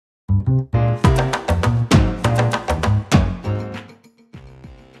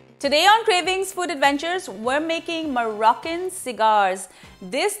Today on Cravings Food Adventures, we're making Moroccan cigars.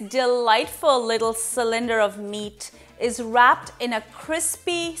 This delightful little cylinder of meat is wrapped in a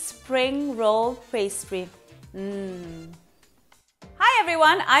crispy spring roll pastry. Hi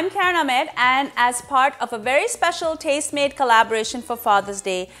everyone, I'm Sharon Ahmed, and as part of a very special Tastemade collaboration for Father's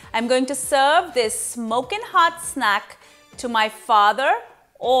Day, I'm going to serve this smoking hot snack to my father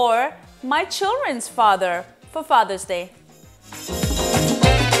or my children's father for Father's Day.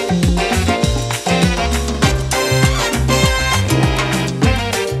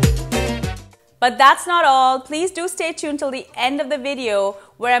 But that's not all. Please do stay tuned till the end of the video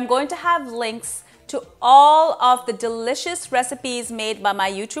where I'm going to have links to all of the delicious recipes made by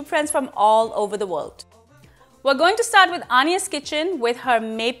my YouTube friends from all over the world. We're going to start with Ania's kitchen with her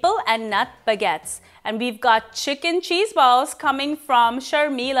maple and nut baguettes. And we've got chicken cheese balls coming from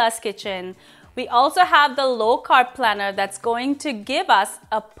Sharmilaz Kitchen. We also have the low carb planner that's going to give us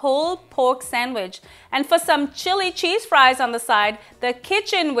a pulled pork sandwich. And for some chili cheese fries on the side, the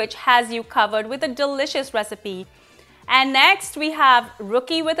kitchen which has you covered with a delicious recipe. And next we have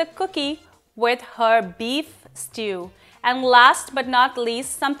Rookie with a cookie with her beef stew. And last but not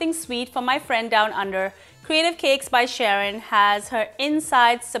least, something sweet for my friend down under. Creative Cakes by Sharon has her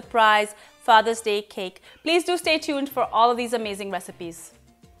inside surprise Father's Day cake. Please do stay tuned for all of these amazing recipes.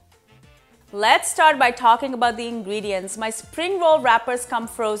 Let's start by talking about the ingredients. My spring roll wrappers come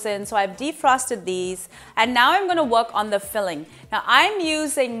frozen, so I've defrosted these. And now I'm going to work on the filling. Now I'm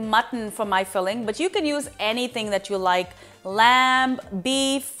using mutton for my filling, but you can use anything that you like. Lamb,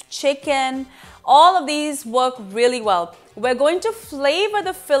 beef, chicken, all of these work really well. We're going to flavor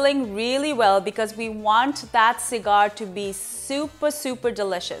the filling really well because we want that cigar to be super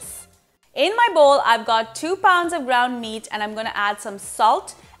delicious. In my bowl, I've got 2 pounds of ground meat and I'm going to add some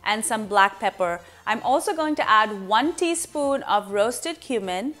salt and some black pepper. I'm also going to add 1 teaspoon of roasted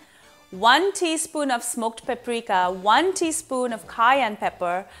cumin, 1 teaspoon of smoked paprika, 1 teaspoon of cayenne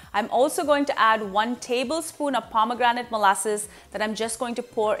pepper. I'm also going to add 1 tablespoon of pomegranate molasses that I'm just going to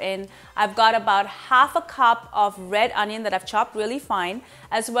pour in. I've got about half a cup of red onion that I've chopped really fine,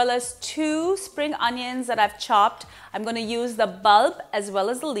 as well as 2 spring onions that I've chopped. I'm going to use the bulb as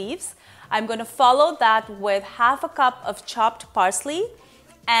well as the leaves. I'm going to follow that with half a cup of chopped parsley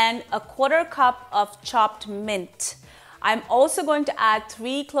and a 1/4 cup of chopped mint. I'm also going to add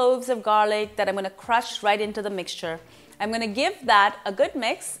 3 cloves of garlic that I'm going to crush right into the mixture. I'm going to give that a good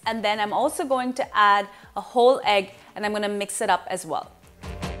mix, and then I'm also going to add a whole egg and I'm going to mix it up as well.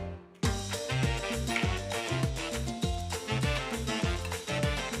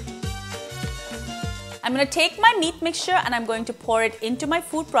 I'm going to take my meat mixture and I'm going to pour it into my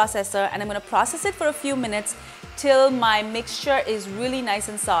food processor and I'm going to process it for a few minutes till my mixture is really nice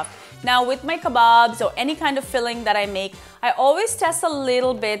and soft. Now with my kebabs or any kind of filling that I make, I always test a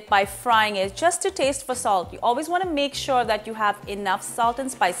little bit by frying it just to taste for salt. You always want to make sure that you have enough salt and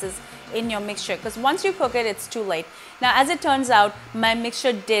spices in your mixture because once you cook it, it's too late. Now as it turns out, my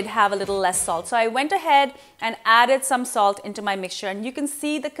mixture did have a little less salt. So I went ahead and added some salt into my mixture and you can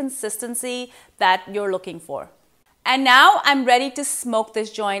see the consistency that you're looking for. And now I'm ready to smoke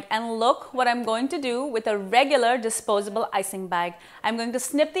this joint, and look what I'm going to do with a regular disposable icing bag. I'm going to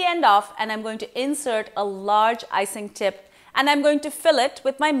snip the end off and I'm going to insert a large icing tip and I'm going to fill it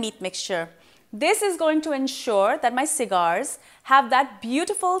with my meat mixture. This is going to ensure that my cigars have that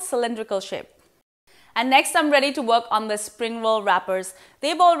beautiful cylindrical shape. And next I'm ready to work on the spring roll wrappers.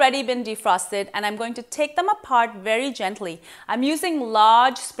 They've already been defrosted and I'm going to take them apart very gently. I'm using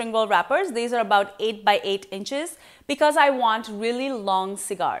large spring roll wrappers. These are about 8 by 8 inches because I want really long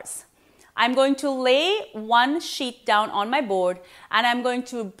cigars. I'm going to lay 1 sheet down on my board and I'm going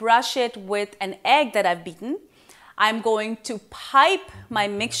to brush it with an egg that I've beaten. I'm going to pipe my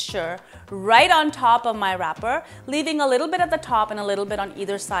mixture right on top of my wrapper, leaving a little bit at the top and a little bit on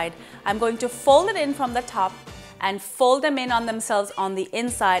either side. I'm going to fold it in from the top and fold them in on themselves on the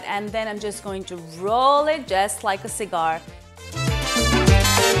inside, and then I'm just going to roll it just like a cigar.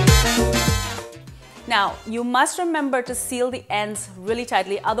 Now, you must remember to seal the ends really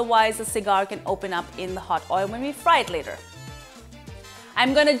tightly, otherwise the cigar can open up in the hot oil when we fry it later.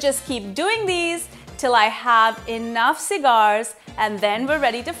 I'm going to just keep doing these till I have enough cigars and then we're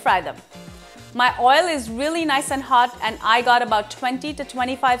ready to fry them. My oil is really nice and hot and I got about 20 to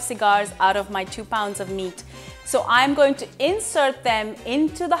 25 cigars out of my 2 pounds of meat. So I'm going to insert them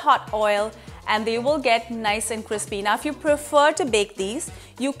into the hot oil and they will get nice and crispy. Now if you prefer to bake these,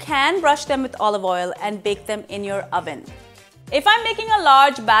 you can brush them with olive oil and bake them in your oven. If I'm making a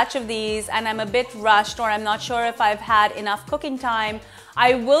large batch of these and I'm a bit rushed or I'm not sure if I've had enough cooking time,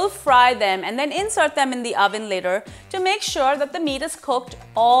 I will fry them and then insert them in the oven later to make sure that the meat is cooked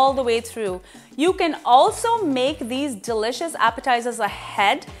all the way through. You can also make these delicious appetizers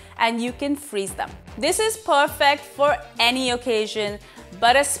ahead and you can freeze them. This is perfect for any occasion,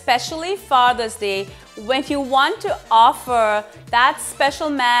 but especially Father's Day, when you want to offer that special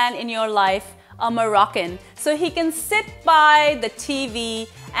man in your life a Moroccan, so he can sit by the TV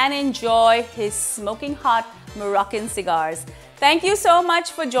and enjoy his smoking hot Moroccan cigars. Thank you so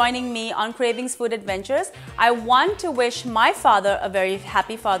much for joining me on Cravings Food Adventures. I want to wish my father a very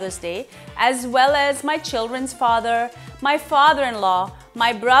happy Father's Day, as well as my children's father, my father-in-law,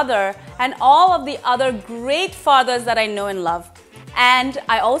 my brother, and all of the other great fathers that I know and love. And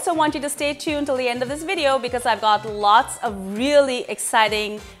I also want you to stay tuned till the end of this video because I've got lots of really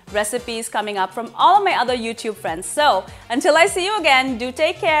exciting recipes coming up from all of my other YouTube friends. So until I see you again, do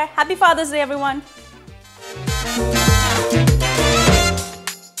take care. Happy Father's Day, everyone.